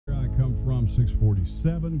a.m. from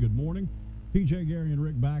 647. Good morning. TJ, Gary, and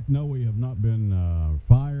Rick back. No, we have not been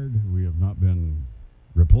fired. We have not been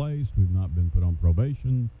replaced. We've not been put on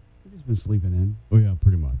probation. We've just been sleeping in. Oh, yeah,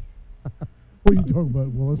 pretty much. What are you talking about,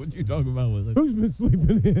 Willis? What you talking about, Willis? Who's been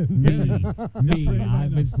sleeping in? Me.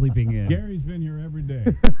 I've been sleeping in. Gary's been here every day.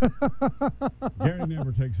 Gary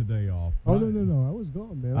never takes a day off. Oh, no. I was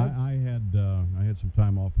gone, man. I had some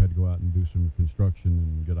time off. Had to go out and do some construction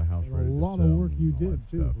and get a house ready to sell. A lot of work you did,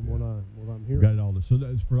 too, stuff, from what I'm hearing. Got it all. So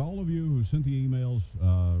that's for all of you who sent the emails,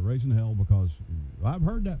 raising hell, because I've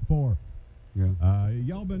heard that before. Yeah.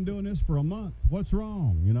 Y'all been doing this for a month. What's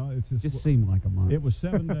wrong? You know, it's just seemed like a month. It was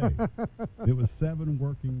 7 days. It was 7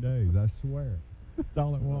 working days. I swear. That's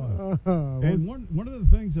all it was. And one of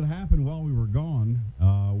the things that happened while we were gone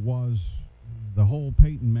was the whole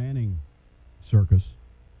Peyton Manning circus,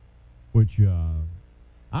 which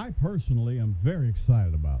I personally am very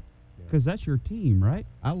excited about. Because that's your team, right?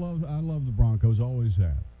 I love the Broncos. Always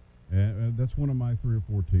have. And that's one of my 3 or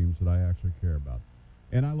 4 teams that I actually care about.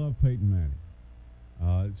 And I love Peyton Manning.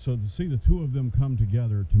 So to see the two of them come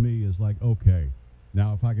together, to me, is like, okay,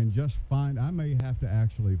 now if I can just find, I may have to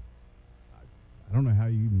actually, I don't know how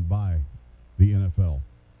you even buy the NFL.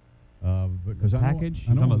 Because the package?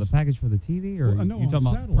 I know you talking about the package for the TV? Or well, you talking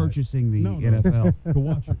about purchasing the NFL? To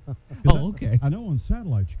watch it. Oh, okay. I know on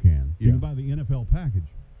satellite you can. Yeah. You can buy the NFL package.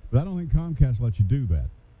 But I don't think Comcast lets you do that.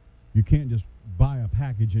 You can't just buy a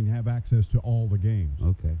package and have access to all the games.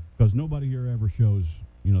 Okay. Because nobody here ever shows,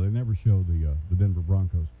 they never show the Denver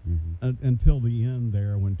Broncos until the end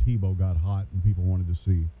there when Tebow got hot and people wanted to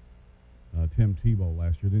see Tim Tebow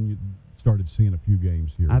last year. Then you started seeing a few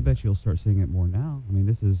games here. I bet you'll start seeing it more now. I mean,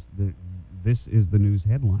 this is the news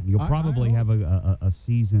headline. You'll probably have a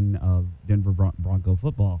season of Denver Bronco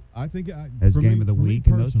football. I think as game of the week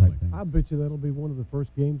and those type things. I bet you that'll be one of the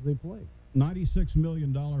first games they play. $96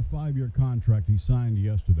 million 5-year contract he signed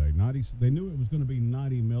yesterday. They knew it was going to be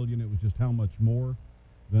 $90 million. It was just how much more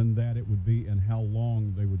than that it would be and how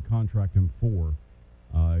long they would contract him for.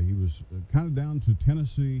 He was kind of down to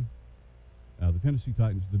Tennessee. The Tennessee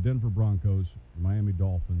Titans, the Denver Broncos, the Miami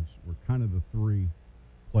Dolphins were kind of the 3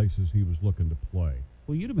 places he was looking to play.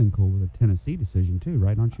 Well, you'd have been cool with a Tennessee decision too,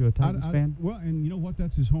 right? Aren't you a Titans fan? Well, and you know what?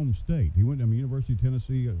 That's his home state. He went to University of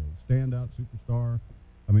Tennessee, a standout superstar.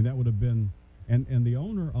 I mean, that would have been, and the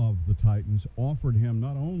owner of the Titans offered him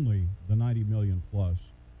not only the $90 million plus,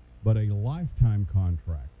 but a lifetime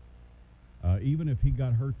contract. Even if he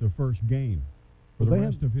got hurt the first game, for the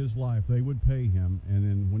rest of his life, they would pay him. And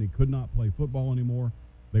then when he could not play football anymore,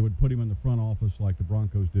 they would put him in the front office like the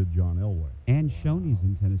Broncos did John Elway. And Shoney's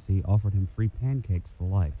in Tennessee offered him free pancakes for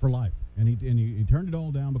life. For life, and he turned it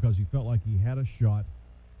all down because he felt like he had a shot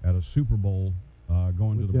at a Super Bowl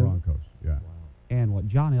going to the Broncos. Yeah. Wow. And what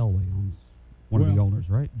John Elway owns one of the owners,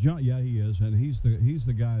 right? John, yeah, he is, and he's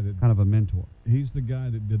the guy that kind of a mentor. He's the guy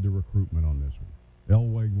that did the recruitment on this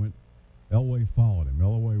one. Elway followed him.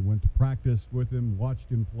 Elway went to practice with him, watched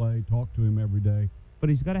him play, talked to him every day. But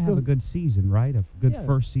he's got to have a good season, right? A good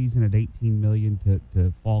first season at $18 million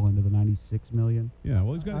to fall into the $96 million. Yeah,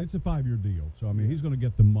 well, it's a 5-year deal, so I mean he's going to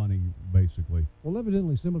get the money basically. Well,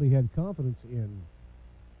 evidently somebody had confidence in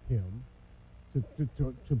him.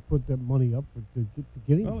 To put that money up to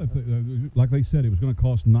get him. Well, like they said, it was going to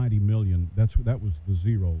cost $90 million. That was the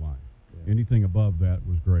zero line. Yeah. Anything above that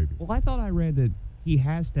was gravy. Well, I thought I read that he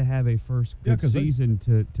has to have a first good season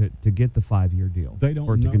to get the 5-year deal. They don't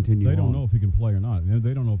or to know, continue. They don't know if he can play or not.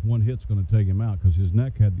 They don't know if one hit's going to take him out because his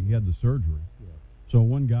neck he had the surgery. Yeah. So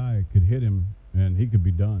one guy could hit him and he could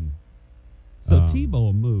be done. So Tebow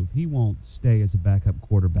will move. He won't stay as a backup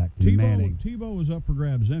quarterback to Manning. Tebow was up for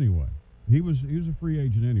grabs anyway. He was a free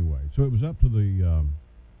agent anyway, so it was up to the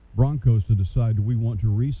Broncos to decide: do we want to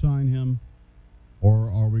re-sign him, or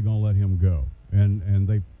are we going to let him go? And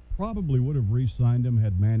they probably would have re-signed him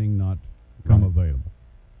had Manning not come available.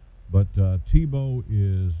 But Tebow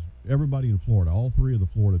is everybody in Florida. All 3 of the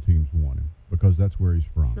Florida teams want him because that's where he's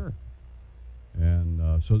from. Sure.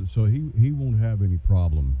 And so he won't have any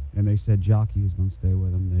problem. And they said Jockey is going to stay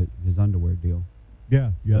with him. His underwear deal.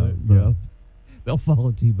 Yeah. They'll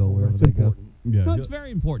follow Tebow wherever they go. Yeah, no, it's very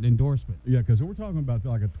important endorsement. Yeah, because we're talking about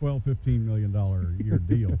like a $12-15 million a year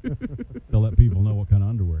deal to let people know what kind of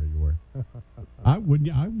underwear you wear. I would,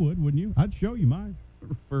 wouldn't you? I'd show you mine.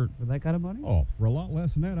 For that kind of money? Oh, for a lot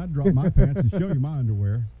less than that, I'd drop my pants and show you my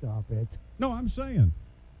underwear. Stop it. No, I'm saying.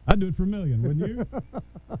 I'd do it for $1 million, wouldn't you?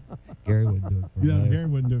 Gary wouldn't do it for $1 million. Gary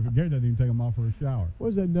wouldn't do it. Gary doesn't even take them off for a shower.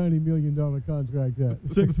 Where's that $90 million contract at?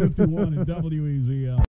 651 at WEZL.